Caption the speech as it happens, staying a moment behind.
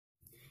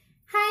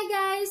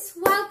guys!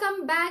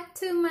 Welcome back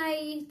to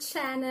my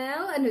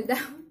channel. Ano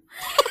daw?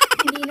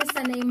 Hindi na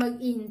sanay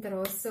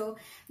mag-intro. So,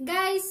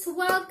 guys,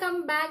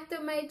 welcome back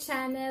to my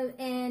channel.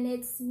 And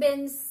it's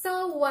been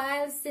so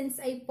while since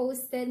I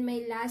posted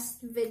my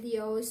last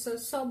video. So,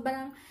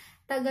 sobrang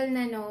tagal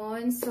na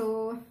noon.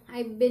 So,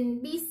 I've been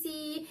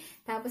busy.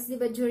 Tapos, di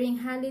ba, during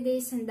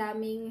holidays, ang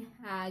daming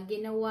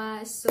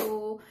ginawa.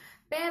 So,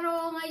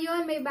 pero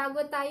ngayon, may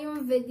bago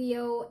tayong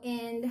video.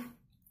 And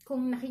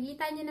kung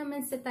nakikita niyo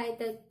naman sa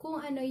title, kung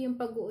ano yung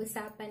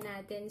pag-uusapan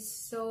natin.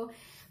 So,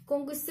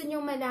 kung gusto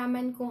niyo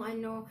malaman kung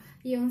ano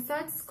yung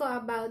thoughts ko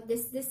about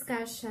this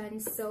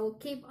discussion, so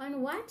keep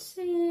on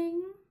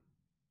watching!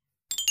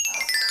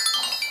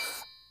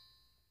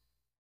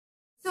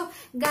 So,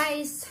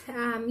 guys,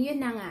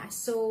 yun na nga.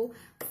 So,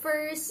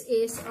 first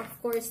is, of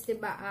course,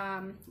 diba,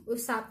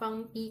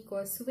 usapang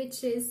Pcos,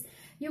 which is,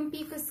 yung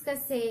Pcos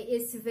kasi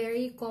is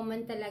very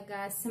common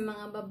talaga sa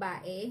mga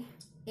babae.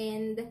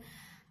 And,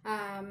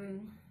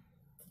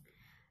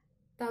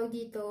 tawag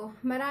dito,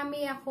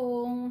 marami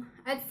akong,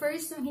 at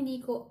first, nung hindi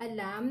ko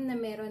alam na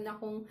meron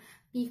akong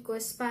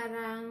Pcos,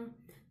 parang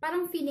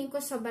feeling ko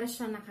sobra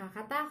siyang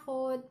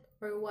nakakatakot,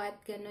 or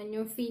what, ganun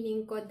yung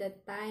feeling ko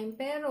that time.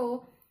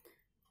 Pero,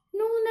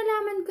 nung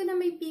nalaman ko na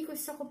may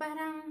Pcos ako,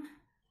 parang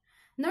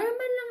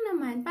normal lang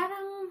naman,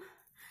 parang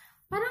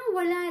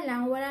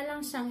wala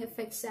lang siyang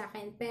effect sa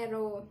akin.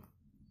 Pero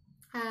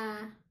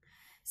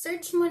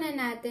search muna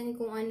natin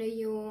kung ano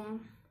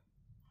yung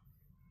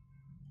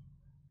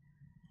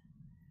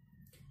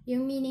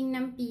meaning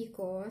ng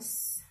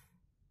Pcos.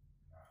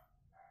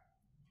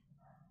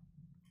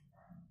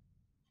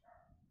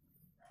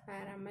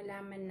 Para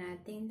malaman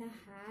natin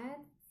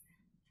lahat.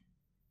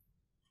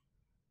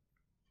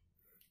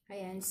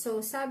 Ayan.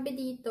 So, sabi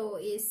dito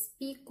is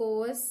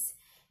Pcos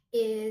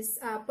is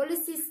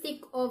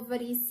polycystic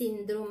ovary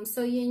syndrome.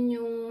 So, yun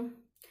yung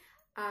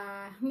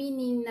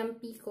meaning ng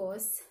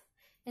Pcos.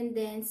 And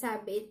then,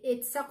 sabi,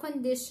 it's a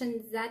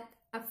condition that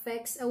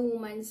affects a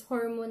woman's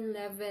hormone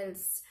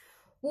levels.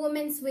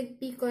 Women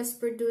with Pcos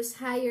produce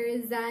higher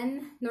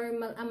than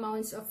normal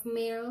amounts of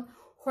male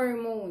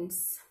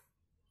hormones.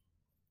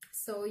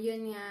 So,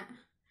 yun nga.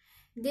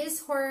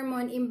 This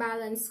hormone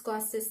imbalance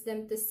causes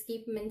them to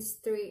skip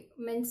menstrual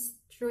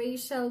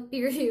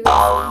period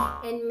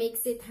and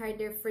makes it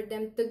harder for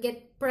them to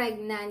get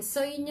pregnant.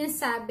 So, yun yung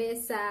sabi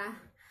sa,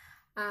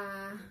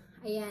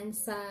 ayan,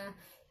 sa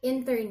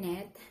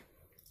internet.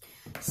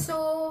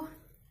 So,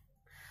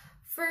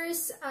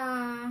 first,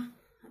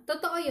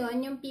 totoo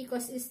yun, yung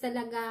Pcos is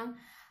talagang,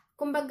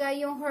 kumbaga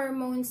yung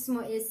hormones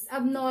mo is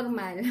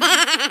abnormal.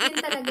 Yun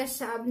talaga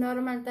siya,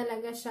 abnormal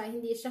talaga siya.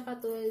 Hindi siya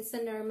katulad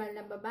sa normal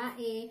na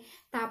babae.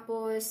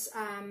 Tapos,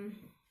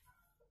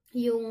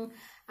 yung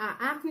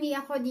acne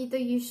ako dito,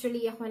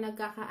 usually ako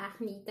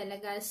nagkaka-acne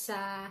talaga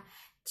sa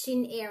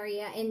chin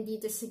area and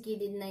dito sa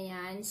gilid na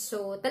yan.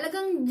 So,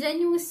 talagang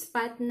dyan yung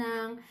spot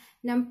ng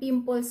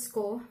pimples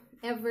ko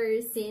ever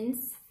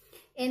since.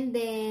 And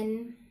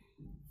then,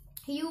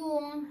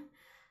 yung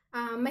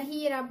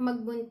mahirap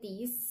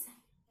magbuntis.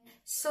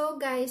 So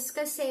guys,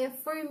 kasi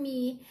for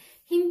me,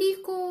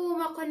 hindi ko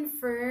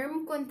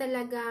ma-confirm kung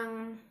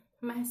talagang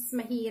mas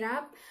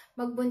mahirap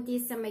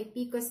magbuntis sa may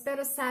Pcos.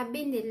 Pero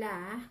sabi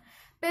nila,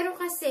 pero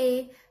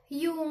kasi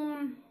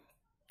yung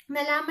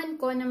nalaman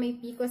ko na may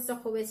Pcos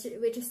ako,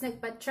 which is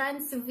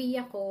nagpa-trans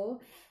V ako,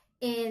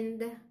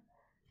 and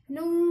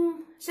nung,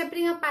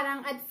 syempre nga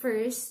parang at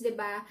first, 'di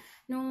ba?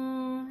 Nung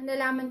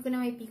nalaman ko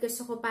na may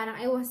Pcos ako, parang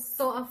I was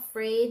so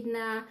afraid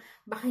na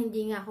baka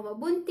hindi nga ako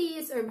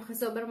mabuntis or baka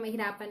sobrang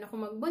mahirapan ako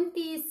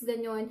magbuntis,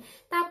 ganyan.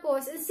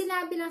 Tapos, ang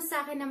sinabi lang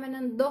sa akin naman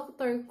ng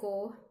doctor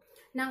ko,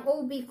 ng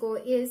OB ko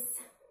is,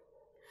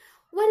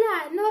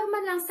 wala,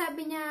 normal lang,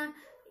 sabi niya,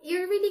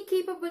 you're really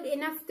capable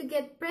enough to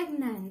get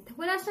pregnant.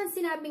 Wala siyang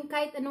sinabing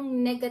kahit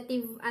anong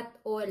negative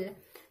at all.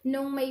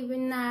 Nung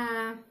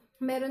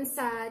meron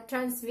sa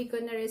trans-V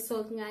ko na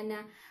result nga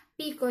na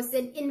Pcos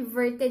and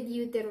inverted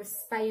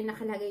uterus pa yung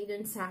nakalagay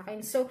dun sa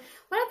akin. So,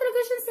 wala talaga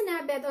siyang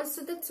sinabi at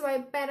also that's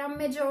why parang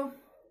medyo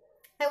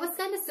I was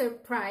kind of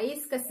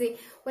surprised kasi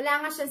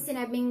wala nga siyang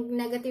sinabing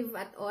negative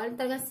at all.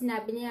 Talagang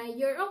sinabi niya,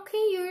 you're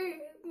okay,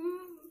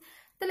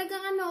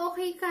 talagang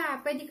okay ka,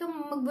 pwede kang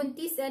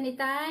magbuntis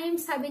anytime.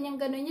 Sabi niya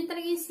gano'n, yun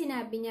talaga yung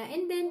sinabi niya.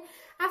 And then,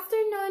 after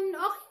nun,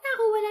 okay na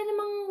ako,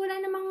 wala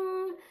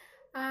namang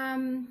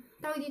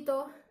tawag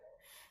dito,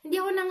 hindi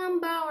ako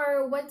nangamba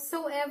or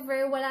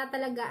whatsoever, wala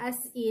talaga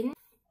as in.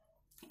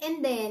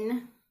 And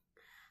then,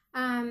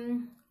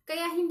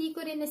 kaya hindi ko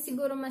rin na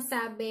siguro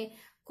masabi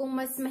kung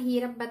mas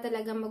mahirap ba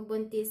talaga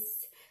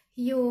magbuntis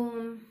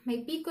yung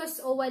may Pcos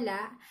o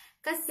wala.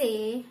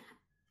 Kasi,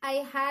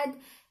 I had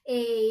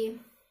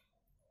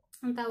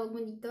ang tawag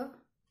mo dito?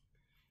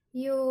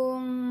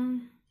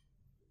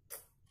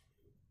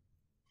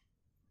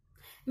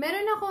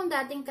 Meron akong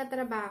dating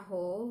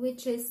katrabaho,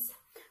 which is,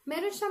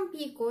 meron siyang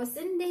Pcos,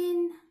 and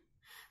then,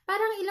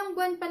 parang ilang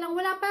buwan pa lang,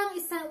 wala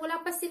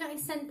pa silang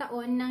isang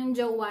taon ng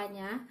jowa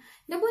niya,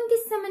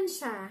 nabuntis naman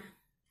siya.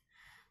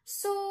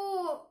 So,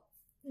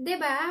 'di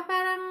ba?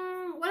 Parang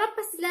wala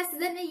pa, less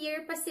than a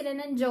year pa sila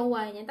ng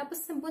jowa niya.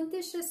 Tapos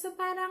nabuntis siya. So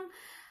parang,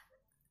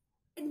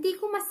 hindi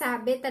ko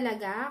masabi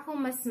talaga kung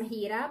mas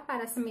mahirap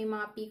para sa may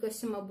mga Pcos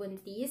yung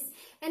mabuntis.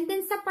 And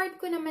then sa part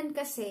ko naman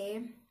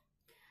kasi,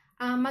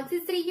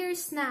 magti 3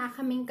 years na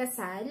kaming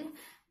kasal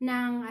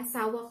ng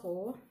asawa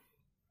ko.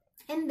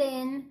 And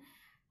then,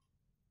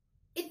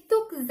 it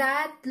took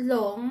that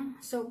long.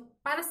 So,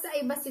 para sa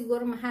iba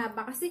siguro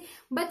mahaba. Kasi,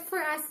 but for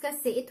us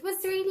kasi, it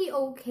was really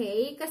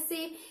okay.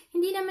 Kasi,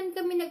 hindi naman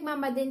kami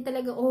nagmamadin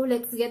talaga, oh,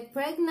 let's get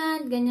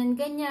pregnant,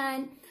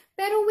 ganyan-ganyan.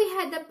 Pero we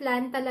had a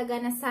plan talaga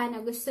na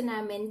sana gusto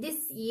namin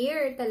this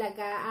year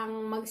talaga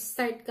ang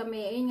mag-start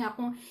kami. Ayun nga,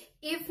 kung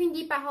if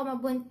hindi pa ako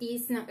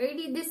mabuntis ng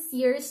early this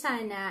year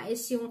sana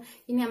is yung,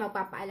 yun nga,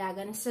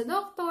 magpapaalaga na sa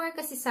doktor.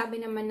 Kasi sabi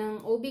naman ng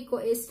OB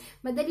ko is,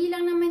 madali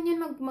lang naman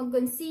yun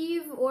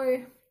mag-conceive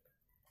or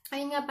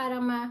ayun nga, para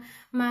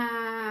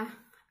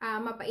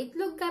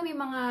mapaitlog ka, may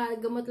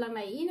mga gamot lang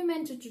na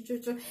iinumin,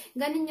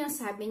 ganun yung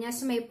sabi niya.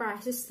 So, may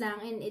process lang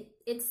and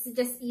it's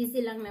just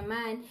easy lang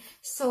naman.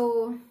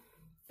 So,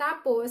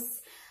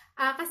 tapos,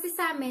 kasi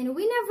sa amin,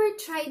 we never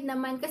tried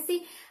naman kasi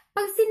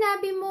pag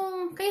sinabi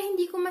mong, kaya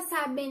hindi ko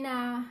masabi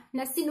na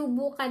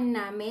sinubukan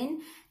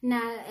namin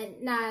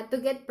na to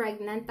get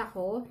pregnant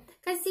ako.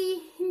 Kasi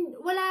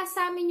wala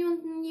sa amin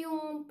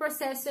yung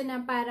proseso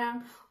na parang,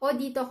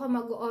 dito ako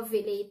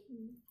mag-ovulate.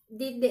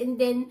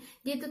 Then,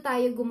 dito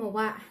tayo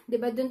gumawa. 'Di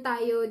ba?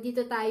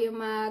 Dito tayo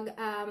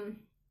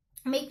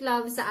make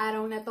love sa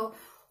araw na to.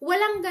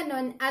 Walang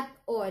ganon at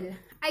all.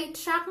 I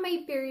track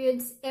my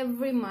periods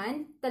every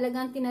month.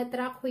 Talagang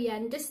tinatrack ko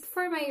yan just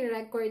for my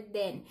record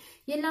din.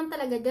 Yan lang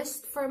talaga,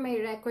 just for my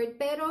record.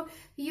 Pero,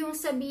 yung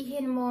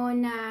sabihin mo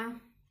na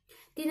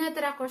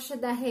tinatrack ko siya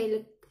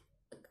dahil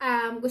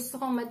gusto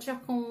kong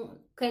ma-track kung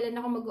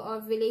kailan ako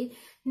mag-ovulate.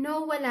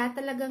 No, wala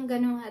talagang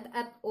ganon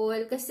at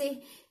all.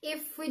 Kasi,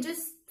 if we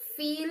just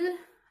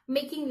feel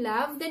making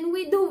love, then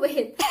we do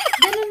it.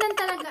 Ganun lang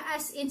talaga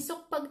as in.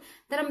 So, pag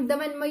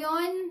naramdaman mo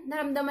yon,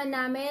 naramdaman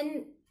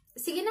namin,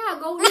 sige na,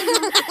 go na.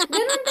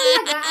 Ganun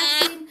talaga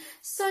as in.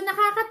 So,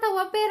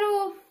 nakakatawa,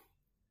 pero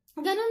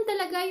ganun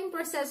talaga yung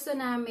proseso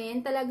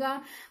namin.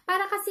 Talaga,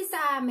 para kasi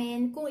sa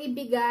amin, kung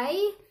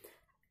ibigay,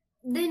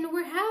 then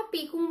we're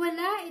happy. Kung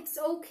wala, it's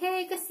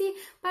okay. Kasi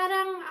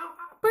parang,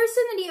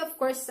 personally, of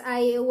course,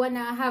 I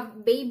wanna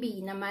have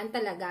baby naman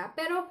talaga.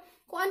 Pero,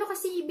 kung ano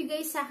kasi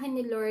ibigay sa akin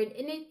ni Lord,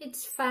 and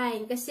it's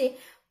fine. Kasi,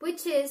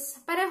 which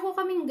is, pareho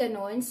kaming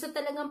ganon. So,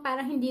 talagang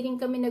parang hindi rin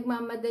kami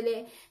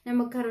nagmamadali na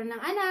magkaroon ng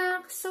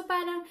anak. So,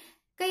 parang,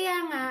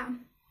 kaya nga,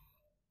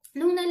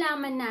 nung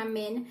nalaman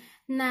namin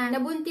na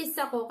nabuntis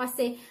ako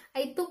kasi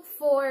I took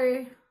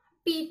 4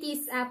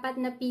 PTs,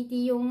 4 na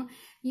PT yung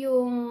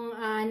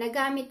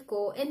nagamit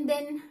ko. And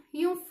then,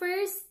 yung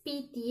first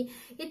PT,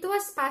 it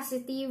was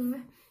positive.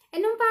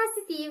 And nung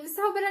positive,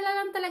 sobra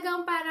lang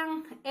talagang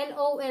parang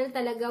LOL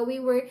talaga. We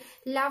were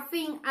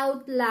laughing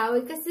out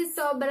loud kasi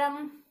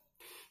sobrang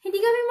hindi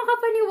kami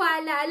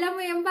makapaniwala. Alam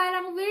mo yun,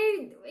 parang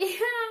weird.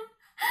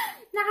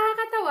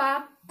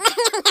 Nakakatawa.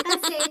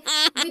 Kasi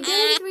we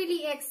didn't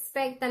really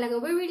expect talaga.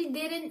 We really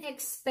didn't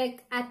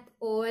expect at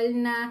all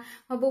na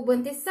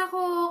mabubuntis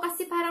ako.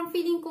 Kasi parang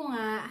feeling ko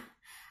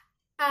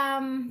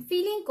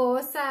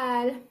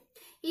sa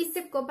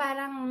isip ko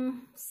parang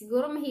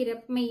siguro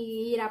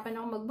mahihirapan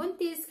ako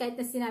magbuntis kahit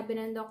na sinabi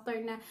ng doktor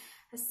na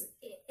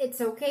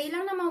it's okay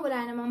lang naman,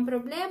 wala namang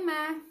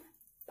problema.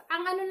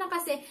 Ang ano na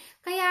kasi,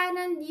 kaya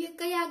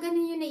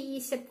ganun yung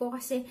naiisip ko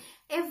kasi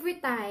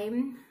every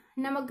time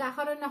na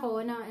magkakaroon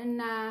ako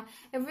na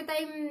every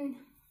time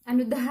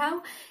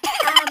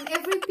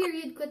every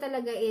period ko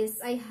talaga is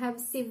I have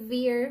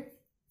severe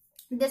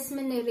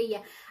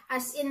dysmenorrhea.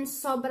 As in,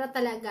 sobra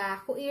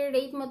talaga. Kung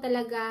i-rate mo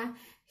talaga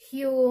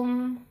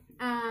yung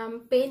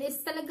pain is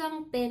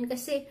talagang 10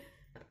 kasi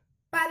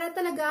para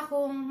talaga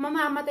akong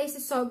mamamatay sa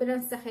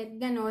sobrang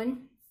sakit,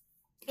 ganon.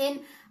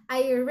 And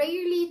I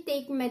rarely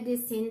take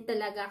medicine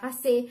talaga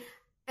kasi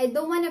I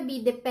don't wanna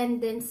be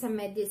dependent sa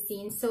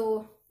medicine.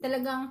 So,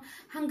 talagang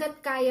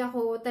hanggat kaya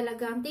ko,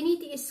 talagang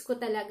tinitiis ko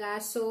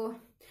talaga. So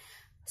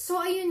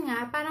ayun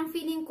nga, parang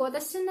feeling ko,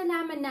 tapos yung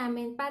nalaman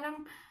namin,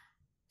 parang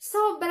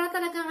sobra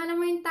talagang, alam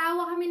mo yung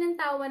tawa kami ng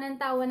tawa.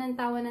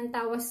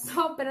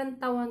 Sobrang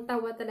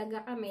tawa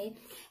talaga kami.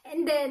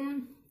 And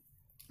then,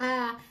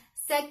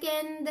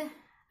 second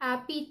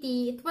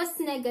PT, it was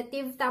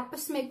negative,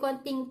 tapos may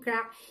konting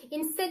crack.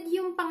 Instead,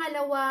 yung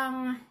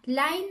pangalawang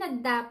line na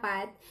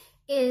dapat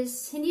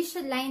is, hindi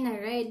siya line na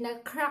red,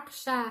 nag-crack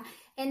siya.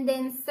 And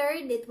then,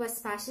 third, it was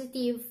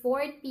positive.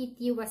 Fourth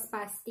PT was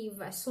positive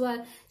as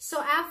well.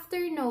 So, after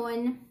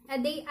noon, a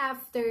day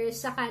after,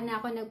 saka na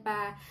ako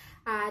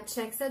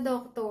check sa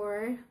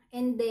doctor.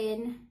 And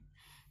then,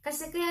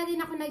 kasi kaya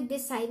din ako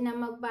nag-decide na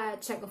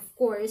magpa-check. Of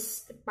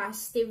course,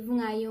 positive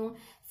nga yung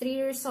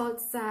 3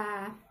 results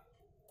sa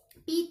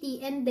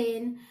PT. And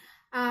then,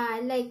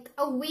 like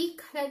a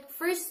week, like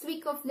first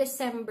week of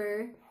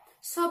December,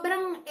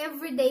 sobrang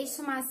everyday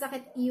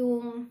sumasakit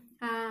yung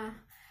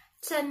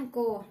tiyan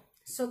ko.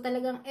 So,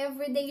 talagang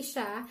everyday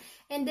siya.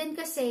 And then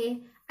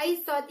kasi, I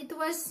thought it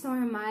was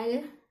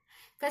normal.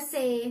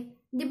 Kasi,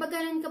 di ba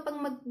ganun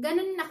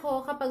ganun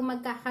ako kapag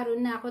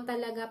magkakaroon na ako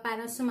talaga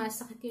parang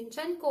sumasakit yung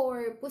tiyan ko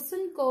or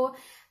puson ko.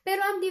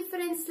 Pero ang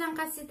difference lang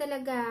kasi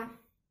talaga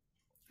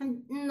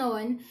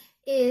noon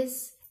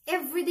is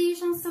everyday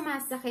siyang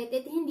sumasakit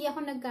at hindi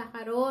ako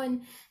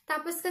nagkakaroon.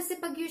 Tapos kasi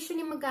pag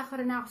usually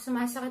magkakaroon ako,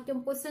 sumasakit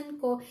yung puson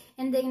ko,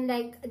 and then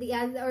like the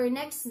other or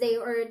next day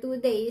or 2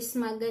 days,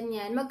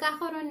 ganyan,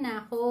 magkakaroon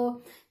na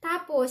ako.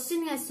 Tapos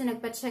yun nga, so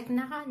nagpa-check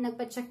na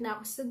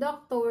ako sa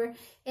doctor,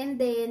 and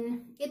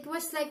then it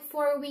was like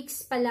 4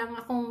 weeks pa lang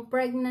akong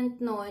pregnant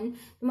noon,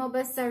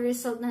 lumabas sa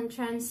result ng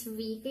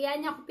trans-V.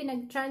 Kaya niya ako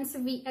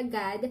pinag-trans-V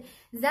agad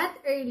that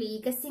early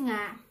kasi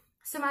nga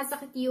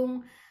sumasakit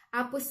yung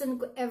puson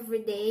ko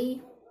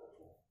everyday.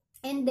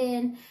 And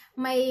then,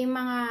 may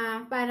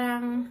mga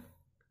parang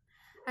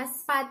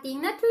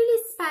spotting. Not really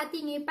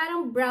spotting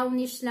parang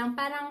brownish lang.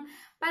 Parang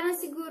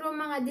siguro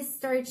mga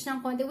discharge ng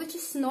konti, which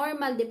is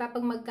normal, di ba?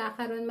 Pag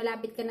magkakaroon,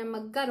 malapit ka na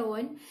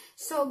magkaroon.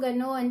 So,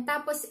 ganun.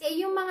 Tapos,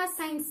 yung mga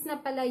signs na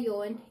pala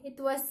yun, it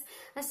was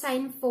a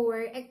sign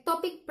for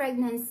ectopic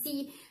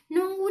pregnancy.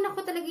 Nung una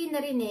ko talaga yung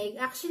narinig,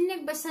 actually,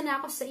 nagbasa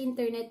na ako sa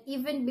internet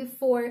even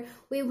before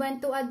we went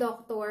to a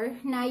doctor,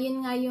 na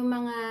yun nga yung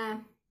mga,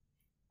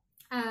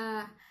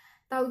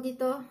 tawag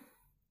dito,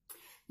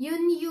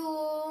 yun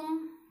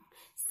yung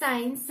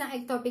signs ng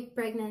ectopic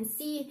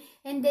pregnancy.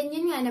 And then,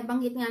 yun nga,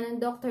 nabanggit nga ng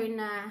doctor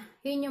na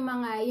yun yung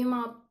mga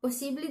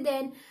posible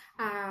din,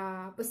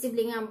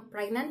 posible nga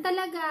pregnant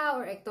talaga,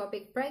 or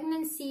ectopic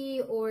pregnancy,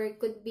 or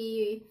could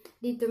be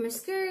lead to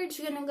miscarriage,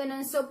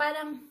 ganun. So,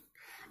 parang,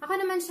 ako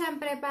naman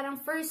syempre,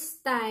 parang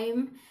first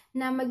time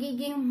na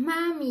magiging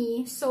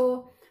mommy.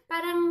 So,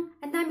 parang,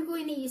 ang dami ko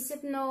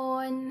iniisip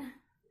noon.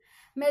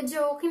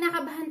 Medyo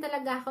kinakabahan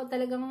talaga ako,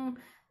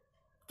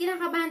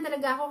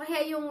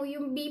 kaya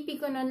yung BP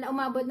ko noon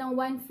umabot ng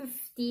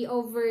 150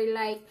 over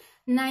like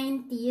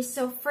 90.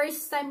 So,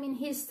 first time in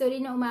history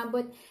na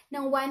umabot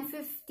ng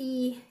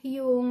 150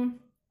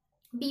 yung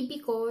BP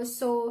ko.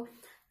 So,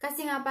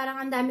 kasi nga parang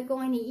ang dami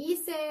kong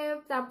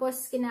iniisip,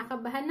 tapos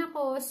kinakabahan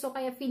ako. So,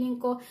 kaya feeling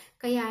ko,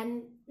 kaya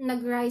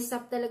nag-rise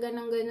up talaga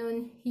ng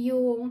ganun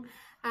yung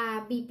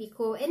BP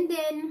ko. And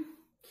then,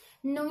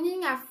 nung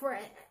yun nga,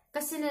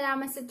 kasi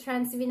nalaman sa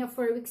trans-V na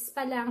 4 weeks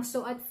pa lang.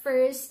 So, at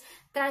first,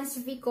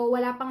 trans-V ko,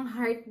 wala pang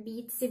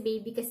heartbeat si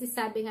baby kasi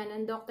sabi nga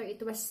ng doctor,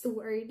 it was too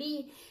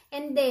early.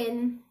 And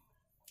then,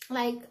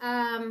 like,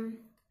 1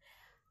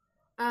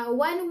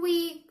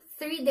 week,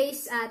 3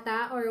 days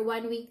ata, or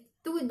 1 week,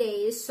 2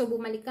 days. So,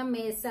 bumalik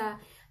kami sa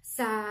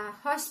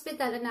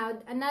hospital.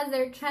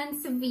 Another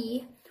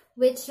trans-V,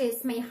 which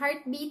is may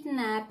heartbeat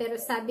na, pero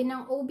sabi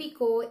ng OB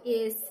ko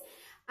is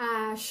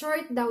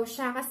short daw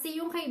siya. Kasi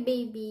yung kay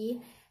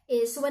baby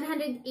is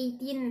 118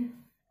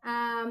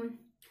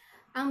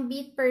 ang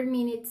beat per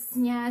minutes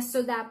niya.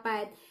 So,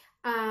 dapat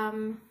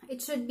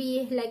it should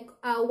be like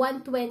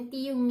 120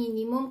 yung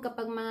minimum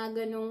kapag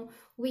mga ganong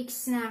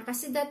weeks na.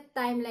 Kasi that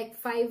time, like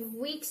 5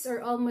 weeks or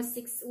almost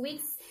 6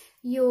 weeks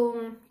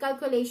yung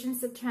calculation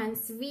sa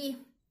trans-V.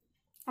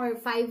 Or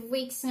 5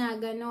 weeks nga,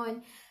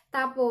 ganon.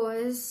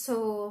 Tapos,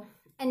 so,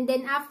 and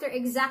then after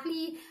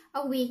exactly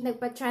a week,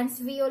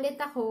 nagpa-trans-V ulit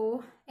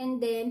ako.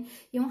 And then,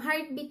 yung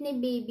heartbeat ni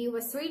baby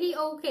was really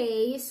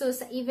okay. So,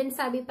 even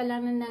sabi pa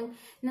lang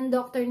ng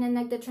doctor na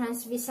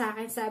nagta-trans-V sa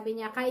akin, sabi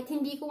niya, kahit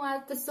hindi ko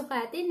nga ito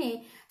sukatin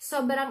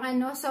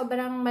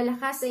sobrang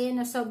malakas,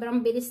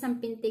 sobrang bilis ng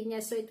pintig niya.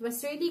 So, it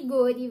was really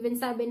good. Even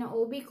sabi ng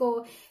OB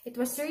ko, it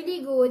was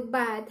really good.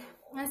 But,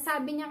 ang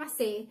sabi niya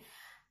kasi,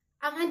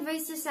 ang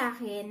advice niya sa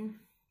akin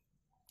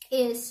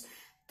is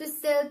to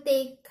still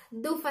take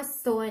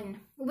Dufaston,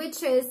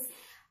 which is,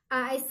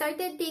 I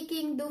started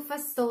taking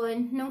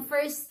Dufaston nung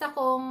first time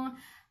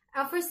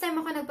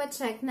ako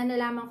nagpa-check na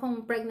nalaman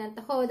kong pregnant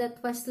ako.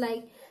 That was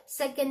like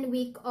 2nd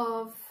week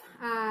of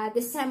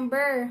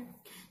December.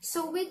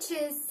 So, which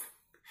is,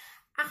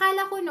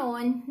 akala ko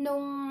noon,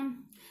 nung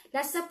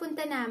last na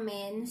punta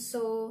namin,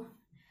 so,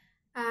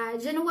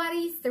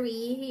 January 3,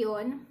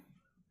 yun,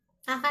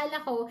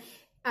 akala ko,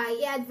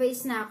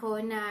 i-advise na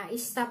ako na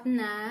i-stop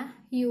na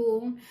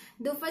yung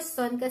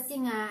Dufaston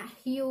kasi nga,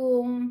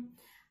 yung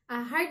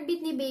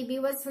heartbeat ni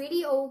baby was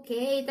really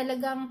okay.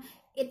 Talagang,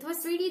 it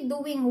was really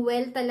doing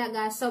well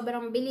talaga.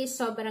 Sobrang bilis,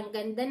 sobrang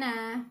ganda na.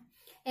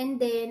 And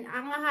then,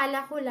 ang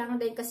akala ko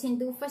lang, then kasi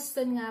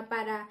Dufaston nga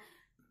para,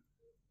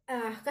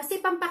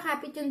 kasi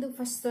pampakapit yung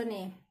Dufaston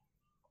eh.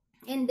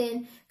 And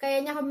then,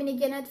 kaya niya ako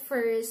binigyan at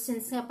first,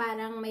 since nga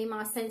parang may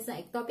mga signs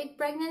na ectopic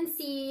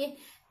pregnancy,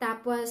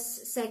 tapos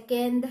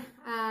second,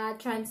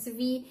 trans-V,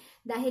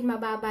 dahil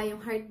mababa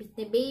yung heartbeat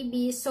ni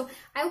baby. So,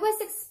 I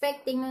was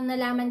expecting, nung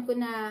nalaman ko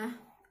na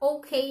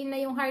okay na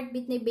yung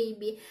heartbeat ni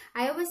baby,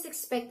 I was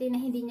expecting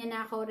na hindi niya na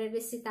ako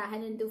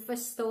re-resitahan ng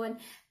Dufaston.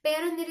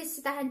 Pero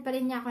niresitahan pa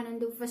rin niya ako ng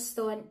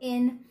Dufaston.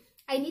 And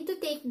I need to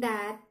take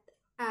that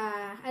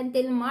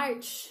until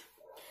March.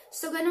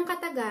 So, ganun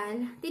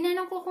katagal.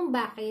 Tinanong ko kung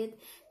bakit.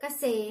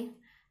 Kasi,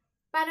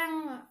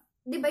 parang,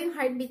 di ba yung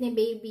heartbeat ni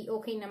baby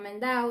okay naman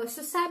daw.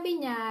 So,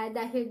 sabi niya,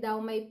 dahil daw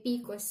may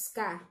Pcos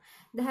ka.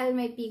 Dahil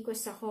may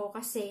Pcos ako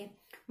kasi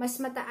mas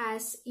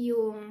mataas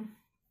yung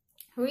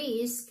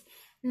risk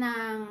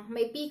ng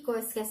may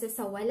Pcos kasi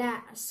sa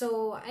wala.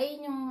 So,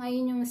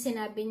 ayun yung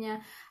sinabi niya.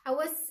 I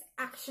was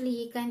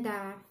actually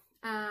kinda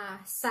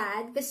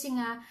sad kasi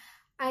nga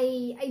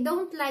I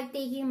don't like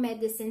taking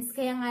medicines.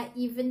 Kaya nga,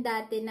 even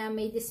dati na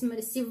may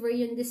severe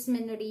yung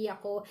dysmenorrhea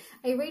ko,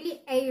 I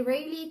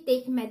rarely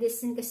take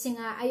medicine kasi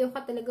nga ayoko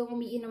talagang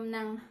umiinom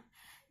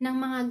ng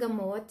mga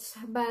gamot.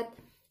 But,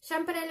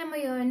 syempre, alam mo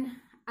yun,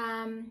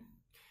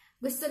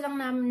 gusto lang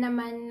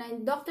naman na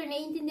doctor,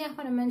 naiintindihan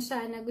ko naman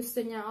siya na gusto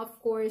niya, of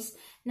course,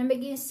 na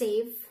maging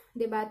safe,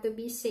 'di ba? To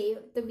be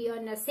safe, to be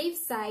on a safe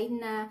side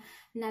na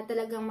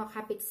talagang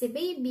makapit si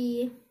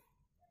baby.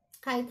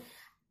 Kahit,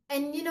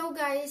 and you know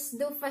guys,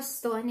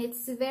 Dufaston,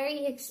 it's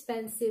very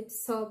expensive,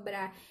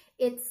 sobra.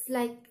 It's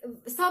like,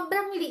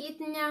 sobrang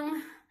liit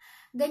niyang,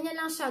 ganyan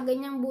lang siya,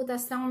 ganyang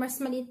butas lang, mas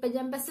maliit pa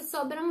dyan. Basta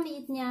sobrang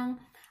liit niyang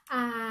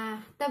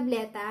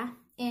tableta.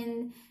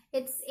 And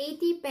it's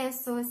 80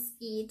 pesos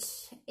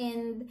each.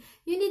 And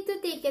you need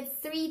to take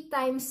it 3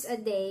 times a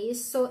day.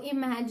 So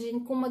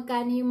imagine kung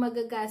magkano yung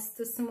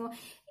magagastos mo.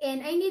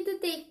 And I need to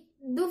take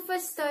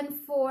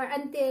Dufaston for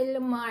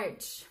until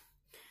March.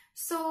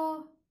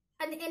 So,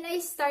 and I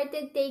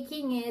started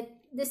taking it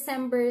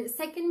December,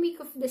 second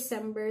week of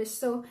December.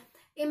 So,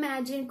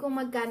 imagine kung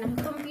magkano.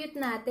 Compute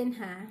natin,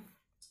 ha?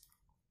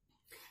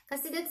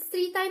 Kasi that's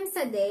 3 times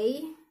a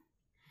day.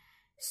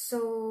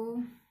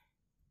 So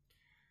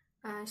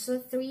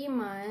 3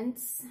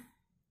 months.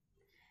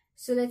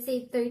 So, let's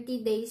say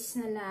 30 days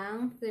na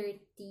lang.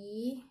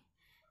 30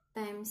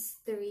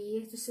 times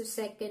 3. So,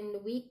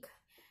 second week.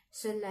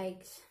 So,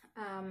 like,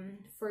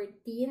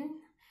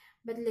 14.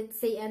 But let's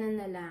say, ano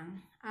na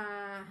lang,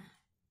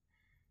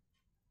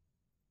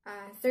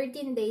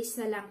 13 days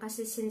na lang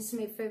kasi since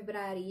may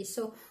February.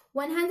 So,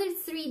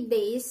 103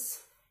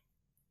 days.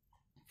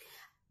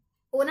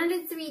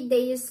 103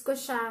 days ko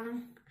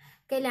siyang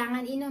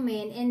kailangan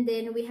inumin. And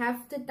then, we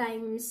have to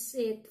times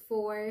it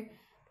for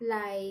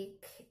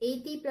like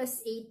 80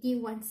 plus 80,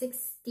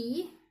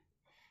 160.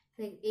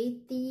 Like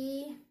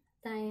 80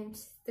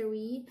 times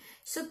 3.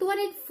 So,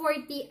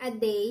 240 a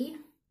day.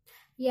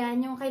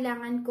 Yan, yung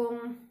kailangan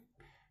kong.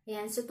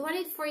 Yan, so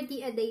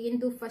 240 a day yung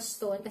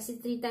Dufaston kasi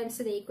 3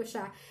 times a day ko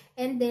siya.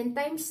 And then,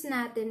 times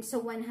natin sa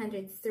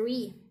 103.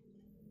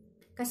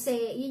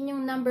 Kasi, yun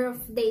yung number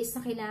of days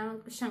na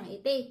kailangan ko siyang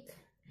i-take.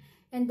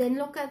 And then,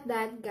 look at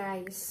that,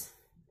 guys.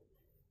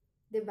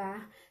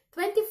 Diba?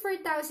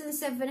 24,720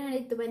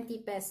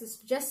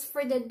 pesos just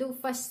for the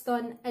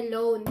Dufaston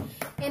alone.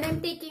 And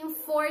I'm taking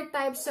 4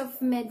 types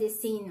of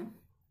medicine.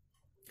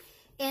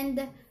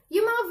 And,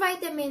 yung mga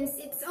vitamins,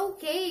 it's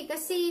okay.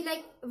 Kasi,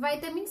 like,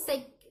 vitamins,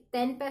 like,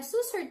 10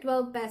 pesos or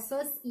 12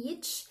 pesos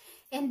each.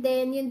 And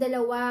then, yung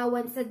dalawa,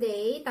 once a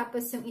day.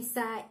 Tapos, yung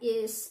isa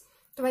is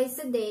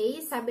twice a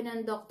day. Sabi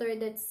ng doctor,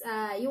 that's,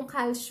 yung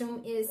calcium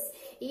is,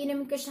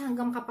 iinumin ko siya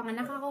hanggang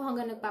makapanganak ako,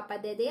 hanggang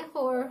nagpapadede ako,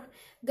 or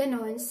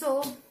ganon.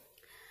 So,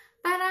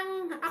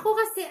 parang, ako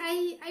kasi,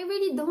 I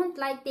really don't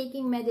like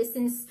taking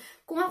medicines.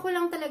 Kung ako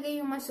lang talaga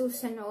yung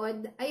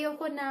masusunod,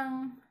 ayoko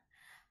nang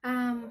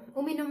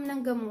uminom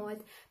ng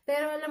gamot.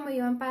 Pero, alam mo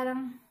yun,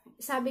 parang,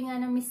 sabi nga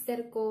ng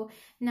mister ko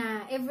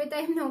na every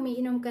time na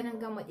umiinom ka ng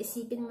gamot,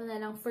 isipin mo na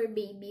lang for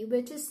baby.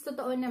 Which is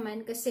totoo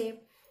naman kasi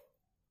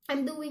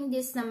I'm doing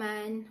this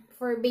naman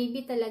for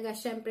baby talaga.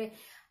 Syempre,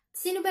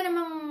 sino ba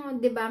namang,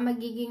 'di ba,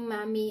 magiging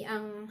mommy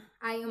ang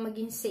ayaw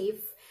maging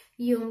safe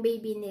yung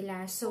baby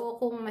nila. So,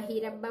 kung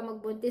mahirap ba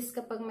magbuntis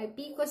kapag may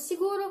Pcos,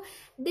 siguro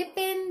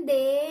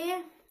depende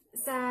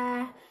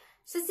sa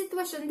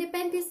sitwasyon,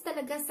 depende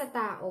talaga sa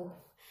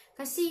tao.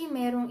 Kasi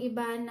merong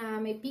iba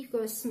na may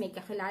Pcos, may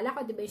kakilala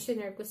ko, diba,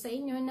 share ko sa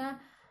inyo na,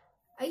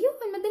 ayun,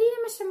 madali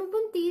naman siya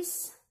mabuntis.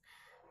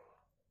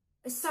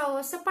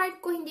 So, sa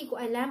part ko, hindi ko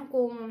alam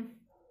kung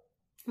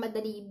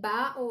madali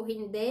ba o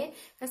hindi.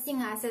 Kasi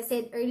nga, as I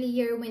said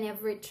earlier, we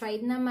never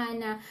tried naman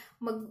na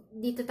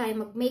dito tayo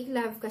mag-make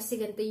love kasi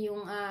ganito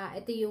yung,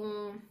 ito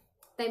yung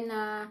time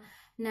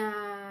na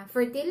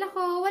fertile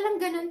ako.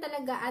 Walang ganun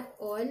talaga at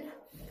all.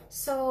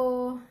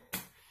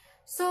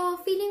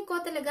 So, feeling ko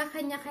talaga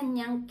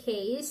kanya-kanyang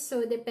case.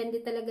 So, depende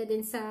talaga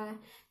din sa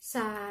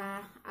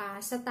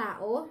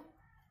tao.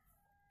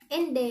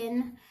 And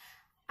then,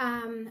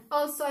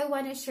 also, I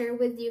wanna share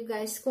with you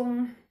guys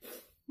kung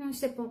yung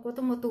sipon ko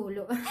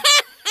tumutulo.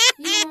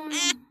 Yung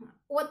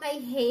what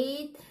I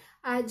hate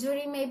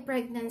during my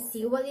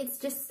pregnancy. Well, it's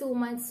just 2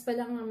 months pa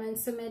lang naman.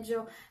 So,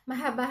 medyo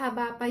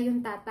mahaba-haba pa yung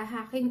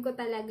tatahakin ko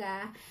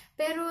talaga.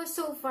 Pero,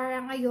 so far,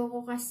 ang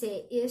ayoko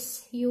kasi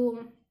is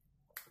yung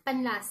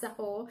panlasa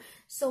ko.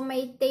 So,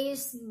 my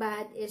taste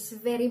bud is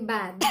very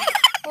bad.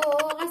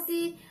 Oo,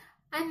 kasi,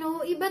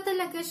 iba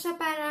talaga siya,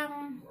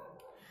 parang,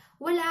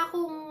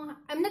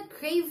 I'm not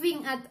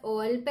craving at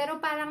all, pero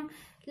parang,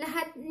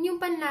 lahat,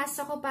 yung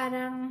panlasa ko,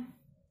 parang,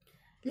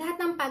 lahat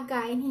ng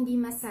pagkain hindi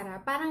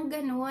masarap. Parang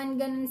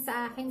ganun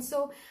sa akin.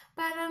 So,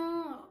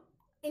 parang,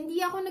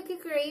 hindi ako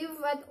nag-crave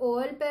at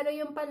all, pero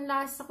yung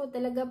panlasa ko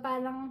talaga,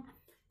 parang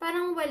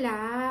parang wala.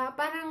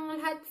 Parang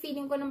lahat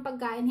feeling ko ng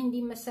pagkain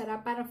hindi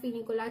masarap. Parang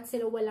feeling ko lahat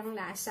sila walang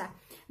lasa.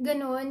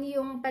 Ganon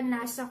yung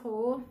panlasa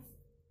ko.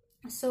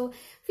 So,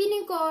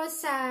 feeling ko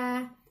sa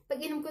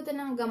pag-inom ko to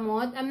ng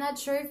gamot, I'm not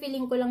sure,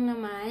 feeling ko lang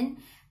naman.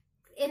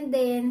 And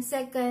then,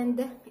 second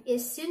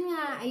is, yun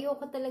nga,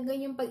 ayoko talaga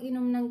yung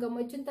pag-inom ng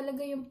gamot. Yun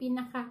talaga yung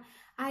pinaka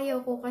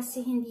ayaw ko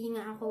kasi hindi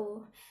nga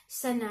ako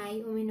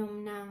sanay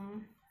uminom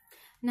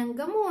ng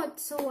gamot.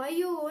 So,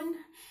 ayun.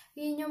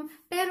 Yun yung,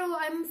 pero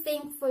I'm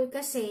thankful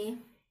kasi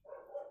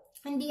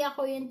hindi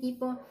ako yung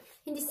tipo,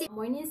 hindi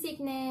morning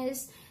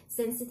sickness,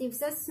 sensitive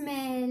sa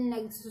smell,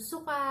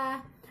 nagsusuka.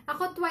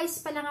 Ako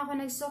twice pa lang ako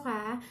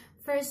nagsuka.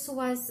 First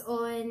was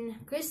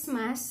on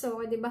Christmas.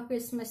 So, di ba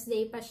Christmas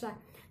Day pa siya.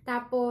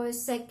 Tapos,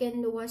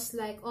 second was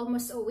like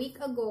almost a week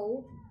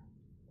ago.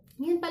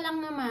 Yun pa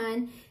lang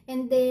naman.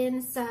 And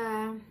then, sa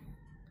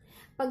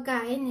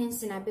pagkain, yun,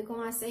 sinabi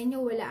ko nga sa inyo,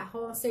 wala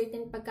ako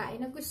certain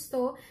pagkain na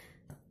gusto.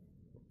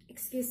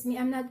 Excuse me,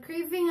 I'm not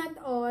craving at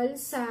all.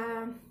 Sa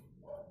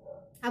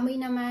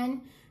amoy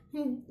naman,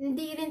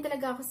 hindi rin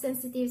talaga ako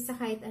sensitive sa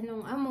kahit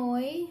anong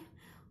amoy.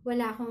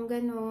 Wala akong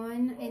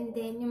ganon. And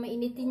then, yung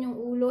mainitin yung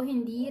ulo,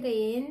 hindi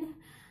rin.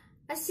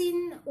 As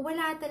in,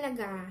 wala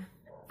talaga.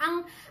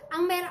 Ang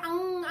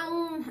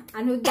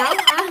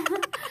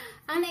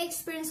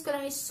na-experience ko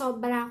lang is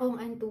sobra akong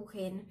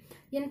antukin.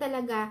 Yun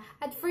talaga.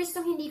 At first,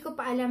 nung hindi ko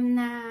pa alam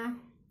na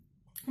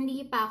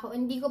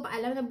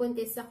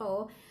buntis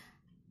ako,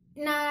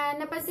 na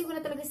napansin ko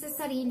na talaga sa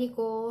sarili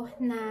ko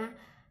na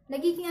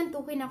nagiging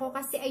antukin ako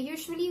kasi I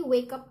usually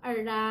wake up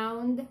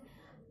around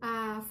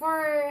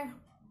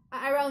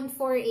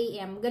 4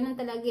 a.m. Ganun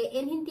talaga.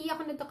 And hindi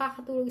ako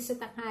nakakatulog sa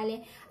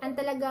tanghali. Ang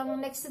talagang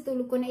next na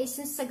tulog ko na is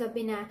sa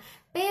gabi na.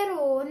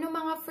 Pero, no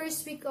mga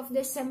first week of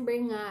December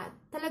nga,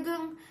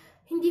 talagang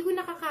hindi ko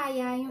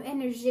nakakaya yung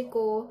energy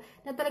ko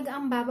na talaga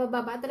ang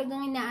baba-baba.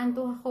 Talagang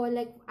inaantok ako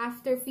like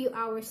after few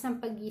hours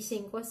ng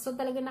pagising ko. So,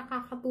 talagang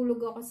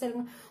nakakatulog ako.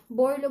 Talagang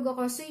borlog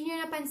ako. So, yun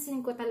yung napansin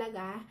ko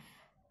talaga.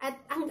 At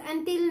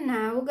until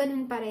now,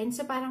 ganun pa rin.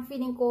 So, parang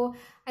feeling ko,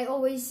 I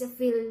always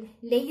feel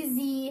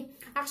lazy.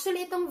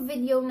 Actually, itong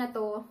video na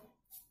to,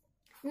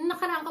 nung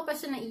nakaraan ko pa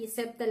siya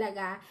naisip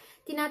talaga,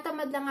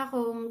 tinatamad lang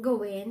akong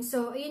gawin.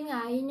 So, yun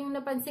nga, yun yung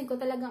napansin ko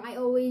talagang I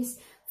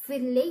always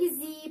feel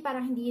lazy.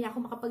 Parang hindi na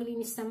ako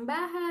makapaglinis ng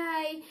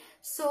bahay.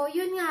 So,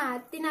 yun nga,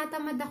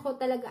 tinatamad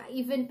ako talaga.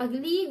 Even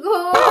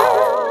pagligo.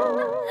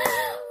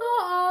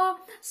 Oo.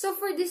 So,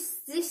 for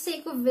this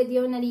sake of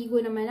video, naligo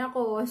naman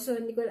ako. So,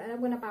 hindi ko alam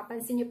kung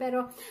napapansin nyo.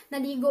 Pero,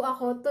 naligo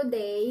ako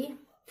today.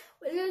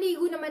 Well,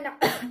 naligo naman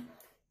ako.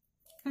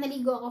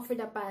 Naligo ako for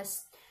the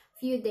past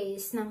few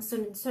days ng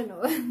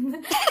sunod-sunod.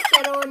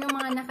 Pero, nung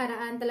mga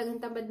nakaraan, talagang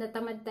tamad na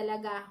tamad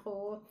talaga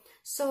ako.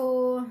 So,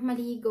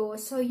 maligo.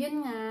 So,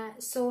 yun nga.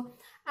 So,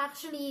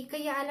 actually,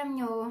 kaya alam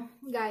nyo,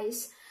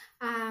 guys,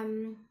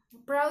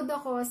 proud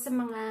ako sa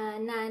mga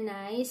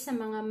nanay, sa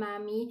mga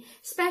mami,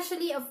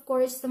 especially of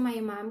course to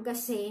my mom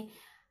kasi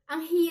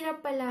ang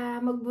hirap pala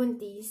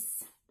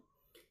magbuntis.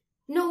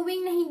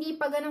 Knowing na hindi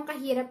pa ganun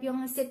kahirap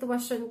yung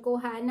sitwasyon ko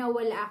na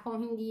wala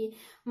akong hindi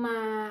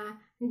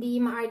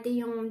maarte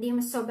yung, hindi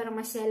sobrang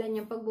maselan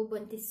yung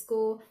pagbubuntis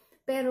ko.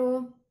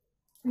 Pero,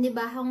 di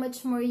ba, how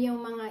much more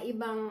yung mga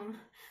ibang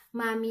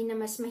mami na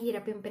mas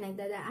mahirap yung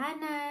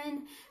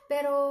pinagdadaanan.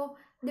 Pero,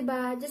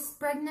 diba, just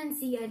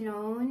pregnancy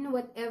alone,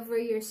 whatever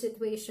your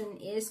situation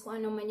is, kung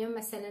ano man yung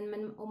masalan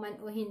man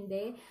o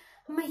hindi,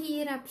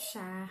 mahirap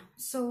siya.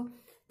 So,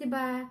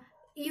 diba,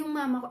 yung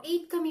mama ko,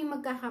 8 kami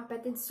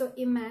magkakapatid. So,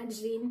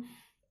 imagine,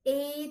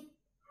 8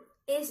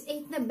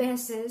 na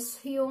beses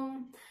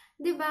yung,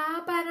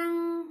 diba,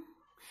 parang,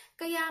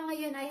 kaya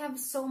ngayon, I have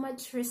so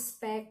much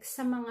respect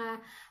sa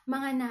mga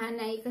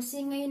nanay kasi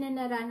ngayon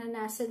na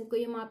naranasan ko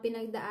yung mga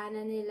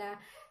pinagdaanan nila.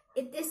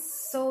 It is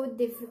so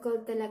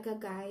difficult talaga,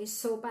 guys.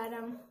 So,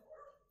 parang,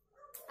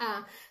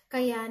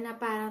 kaya na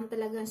parang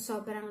talagang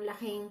sobrang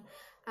laking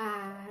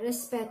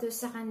respeto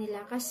sa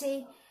kanila.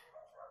 Kasi,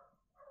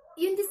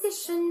 yung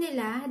decision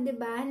nila,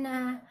 diba,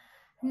 na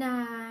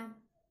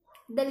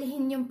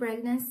dalhin yung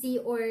pregnancy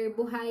or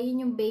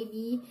buhayin yung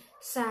baby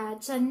sa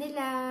tiyan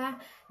nila,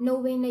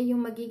 knowing na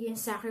yung magiging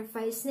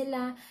sacrifice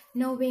nila,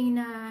 knowing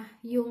na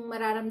yung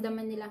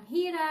mararamdaman nilang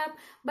hirap,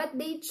 but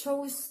they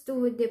chose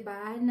to,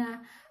 diba,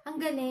 na ang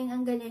galing,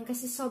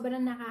 kasi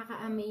sobrang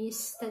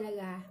nakaka-amaze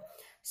talaga.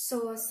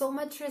 So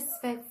much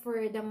respect for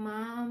the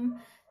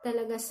mom,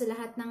 talaga sa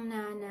lahat ng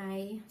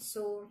nanay.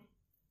 So,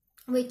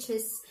 which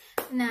is,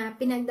 na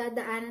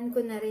pinagdadaanan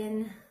ko na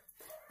rin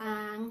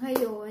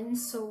ngayon.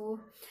 So,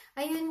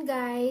 ayun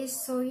guys.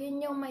 So, yun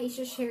yung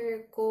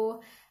maishashare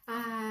ko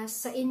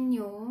sa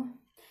inyo.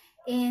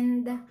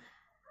 And,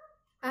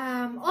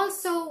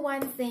 also,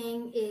 one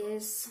thing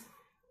is,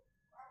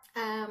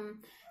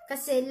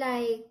 kasi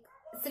like,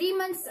 3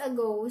 months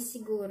ago,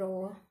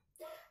 siguro,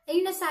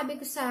 ayun nasabi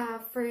ko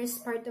sa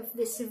first part of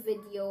this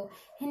video,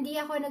 hindi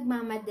ako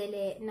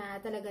nagmamadali na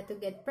talaga to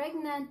get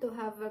pregnant, to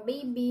have a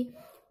baby.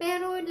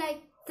 Pero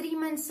like, 3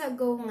 months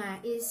ago nga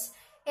is,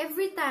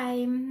 every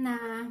time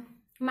na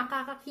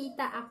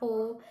makakakita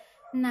ako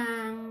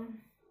ng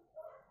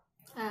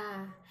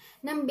ah,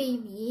 ng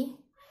baby.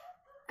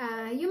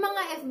 Yung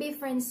mga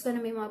FB friends ko na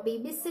may mga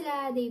babies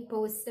sila, they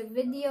post a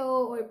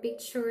video or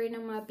picture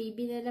ng mga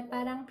baby nila.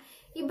 Parang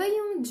iba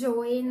yung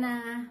joy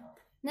na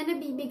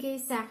nabibigay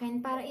sa akin.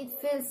 Para it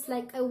feels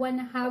like I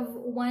wanna have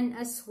one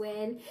as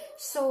well.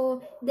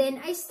 So,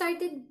 then I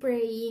started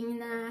praying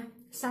na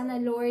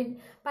sana Lord,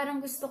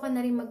 parang gusto ko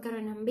na rin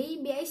magkaroon ng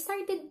baby. I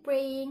started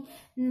praying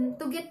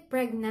to get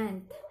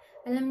pregnant.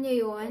 Alam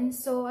niyo yon.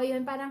 So,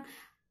 ayun, parang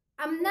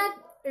I'm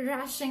not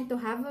rushing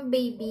to have a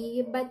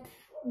baby, but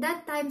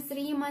that time,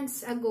 3 months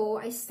ago,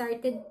 I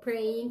started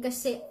praying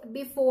kasi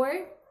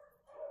before,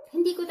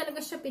 hindi ko talaga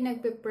siya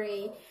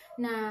pinagpe-pray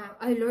na,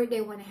 oh Lord,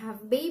 I wanna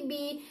have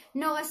baby.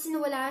 No, as in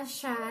wala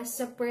siya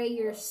sa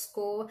prayers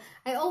ko.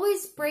 I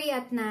always pray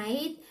at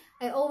night.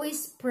 I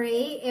always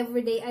pray.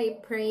 Every day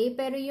I pray.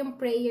 Pero yung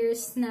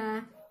prayers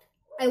na,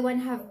 I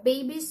wanna have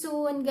baby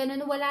soon,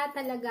 ganun, wala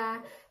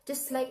talaga.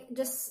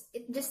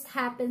 It just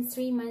happened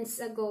 3 months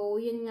ago.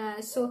 Yun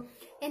nga. So,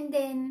 and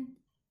then,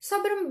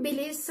 sobrang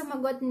bilis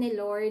sumagot ni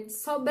Lord.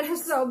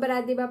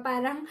 Sobra-sobra, di ba?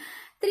 Parang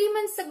 3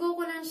 months ago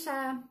ko lang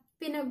siya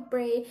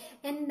pinag-pray.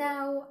 And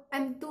now,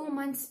 I'm 2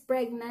 months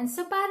pregnant.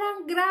 So,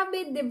 parang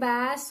grabe, di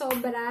ba?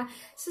 Sobra.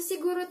 So,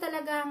 siguro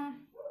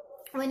talagang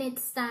when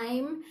it's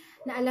time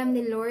na alam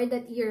ni Lord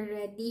that you're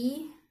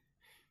ready,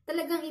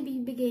 talagang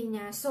ibibigay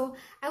niya. So,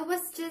 I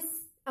was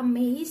just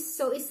amazed.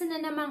 So, isa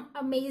na namang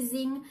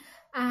amazing,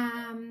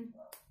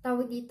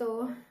 tawag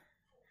dito,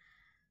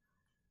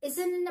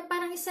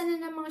 parang isa na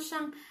namang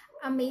siyang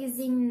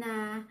amazing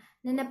na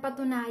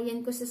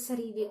napatunayan ko sa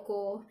sarili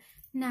ko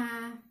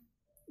na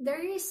there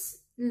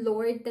is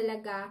Lord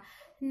talaga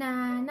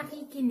na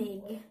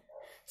nakikinig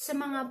sa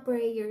mga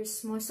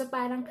prayers mo. So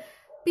parang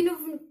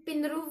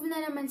pinrove na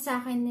naman sa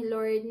akin ni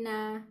Lord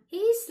na He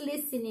is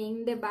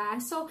listening, 'di ba?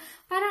 So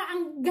parang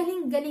ang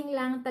galing-galing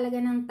lang talaga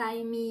ng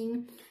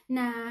timing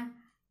na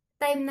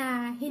time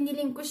na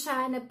hiniling ko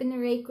siya, na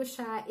pinaray ko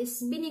siya,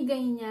 is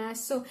binigay niya.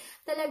 So,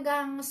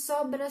 talagang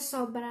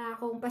sobra-sobra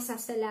akong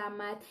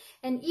pasasalamat.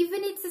 And even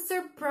it's a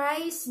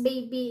surprise,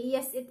 baby.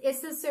 Yes, it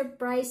is a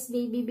surprise,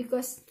 baby,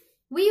 because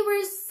we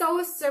were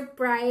so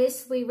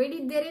surprised. We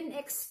really didn't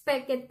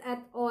expect it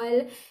at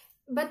all.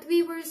 But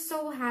we were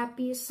so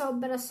happy.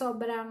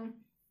 Sobra-sobrang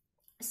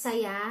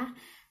saya.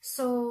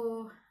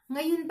 So,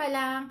 ngayon pa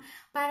lang,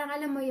 parang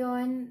alam mo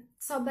yon,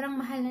 sobrang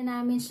mahal na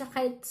namin siya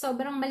kahit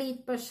sobrang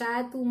maliit pa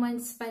siya, 2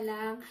 months pa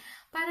lang.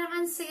 Parang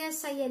ang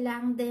saya-saya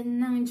lang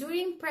din ng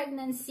during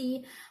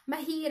pregnancy,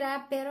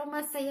 mahirap pero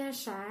masaya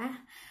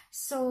siya.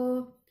 So,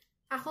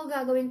 ako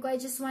gagawin ko,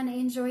 I just wanna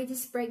enjoy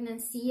this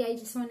pregnancy. I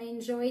just wanna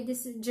enjoy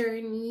this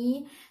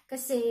journey.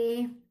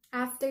 Kasi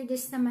after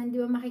this naman, di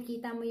ba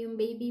makikita mo yung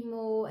baby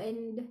mo,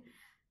 and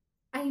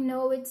I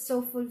know it's so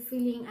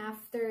fulfilling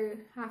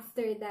after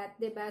that,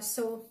 di ba?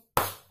 So,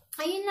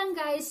 ayun lang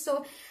guys.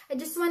 So, I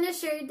just wanna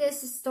share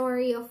this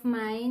story of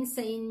mine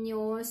sa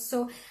inyo.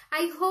 So,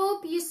 I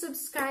hope you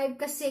subscribe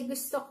kasi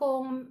gusto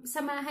kong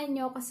samahan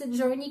nyo kasi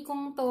journey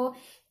kong to.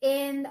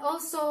 And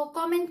also,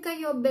 comment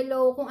kayo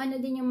below kung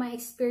ano din yung mga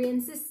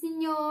experiences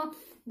niyo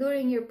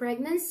during your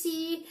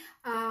pregnancy.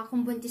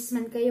 Kung buntis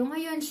man kayo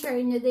ngayon,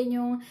 share nyo din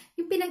yung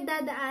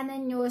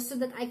pinagdadaanan nyo so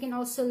that I can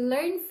also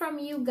learn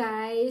from you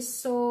guys.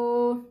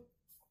 So,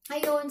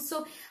 ayun.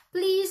 So,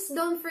 please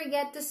don't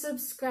forget to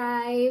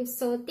subscribe.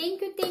 So,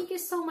 thank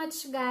you so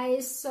much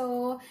guys.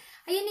 So,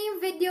 ayun na yung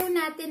video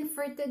natin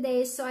for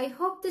today. So, I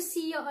hope to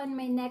see you on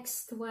my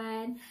next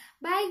one.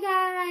 Bye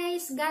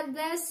guys! God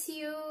bless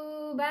you!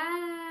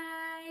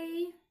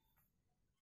 Bye!